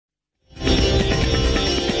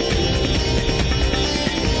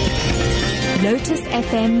Lotus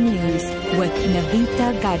FM News with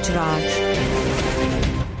Navita Gajraj.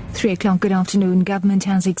 3 o'clock, good afternoon. Government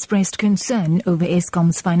has expressed concern over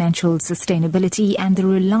Eskom's financial sustainability and the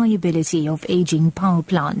reliability of aging power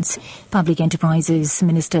plants. Public Enterprises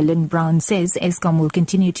Minister Lynn Brown says Eskom will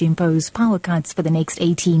continue to impose power cuts for the next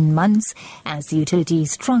 18 months as the utility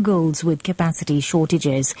struggles with capacity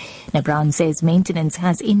shortages. Now, Brown says maintenance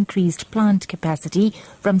has increased plant capacity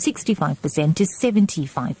from 65% to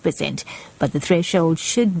 75%, but the threshold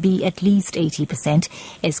should be at least 80%.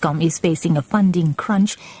 Eskom is facing a funding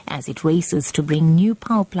crunch as it races to bring new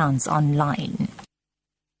power plants online.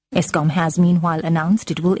 Eskom has meanwhile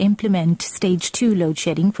announced it will implement Stage 2 load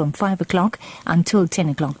shedding from 5 o'clock until 10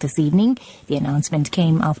 o'clock this evening. The announcement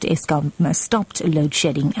came after Eskom stopped load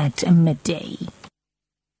shedding at midday.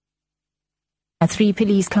 3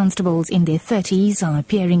 police constables in their 30s are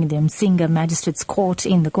appearing in the Msinga Magistrates Court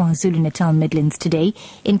in the KwaZulu-Natal Midlands today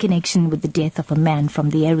in connection with the death of a man from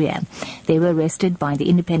the area. They were arrested by the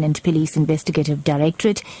Independent Police Investigative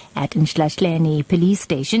Directorate at Nhlahleni Police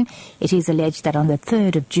Station. It is alleged that on the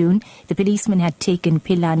 3rd of June, the policeman had taken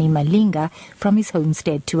Philani Malinga from his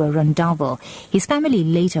homestead to a rondavo. His family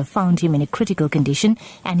later found him in a critical condition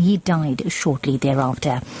and he died shortly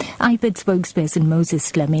thereafter. IPID spokesperson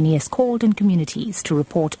Moses Dlamini has called on communities to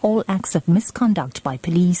report all acts of misconduct by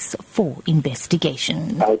police for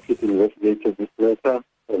investigation. IPID investigated this matter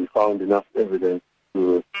and found enough evidence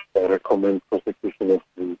to recommend prosecution of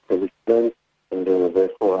the policeman, and they were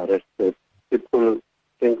therefore arrested. People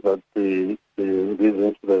think that these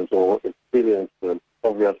incidents or experience them,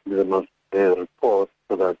 obviously they must report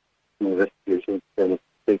so that investigation can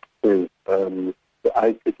take place. The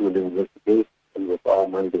IPID will investigate, and with our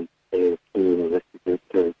mandate to investigate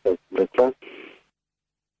the matter.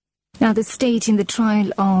 Now, the state in the trial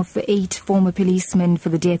of 8 former policemen for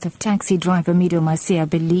the death of taxi driver Mido Masia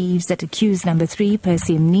believes that accused number 3,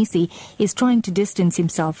 Percy Mnisi, is trying to distance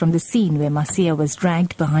himself from the scene where Masia was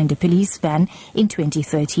dragged behind a police van in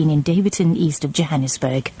 2013 in Davidton, east of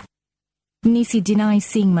Johannesburg. Mnisi denies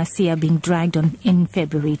seeing Masia being dragged in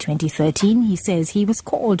February 2013. He says he was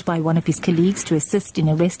called by one of his colleagues to assist in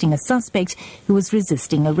arresting a suspect who was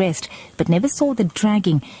resisting arrest, but never saw the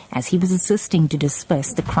dragging as he was assisting to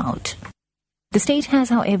disperse the crowd. The state has,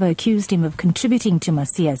 however, accused him of contributing to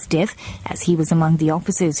Masia's death as he was among the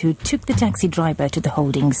officers who took the taxi driver to the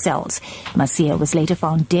holding cells. Masia was later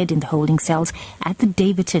found dead in the holding cells at the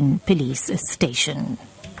Davidton police station.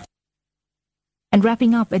 And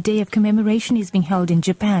wrapping up, a day of commemoration is being held in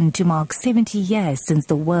Japan to mark 70 years since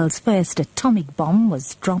the world's first atomic bomb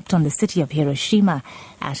was dropped on the city of Hiroshima.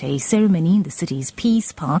 At a ceremony in the city's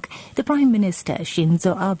Peace Park, the Prime Minister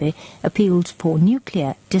Shinzo Abe appealed for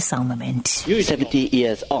nuclear disarmament. 70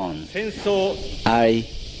 years on, I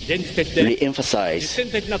re-emphasize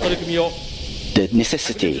the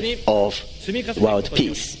necessity of world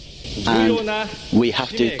peace. And we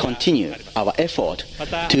have to continue our effort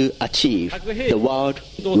to achieve the world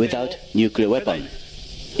without nuclear weapon.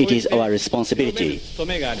 It is our responsibility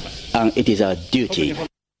and it is our duty.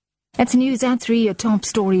 That's news at 3. A top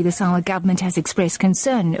story this hour. Government has expressed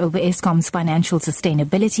concern over Eskom's financial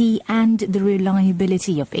sustainability and the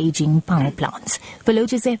reliability of aging power plants. For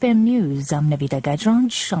Lotus FM News, I'm Navita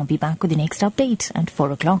Gajraj. I'll be back with the next update at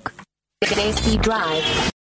 4 o'clock. AC Drive.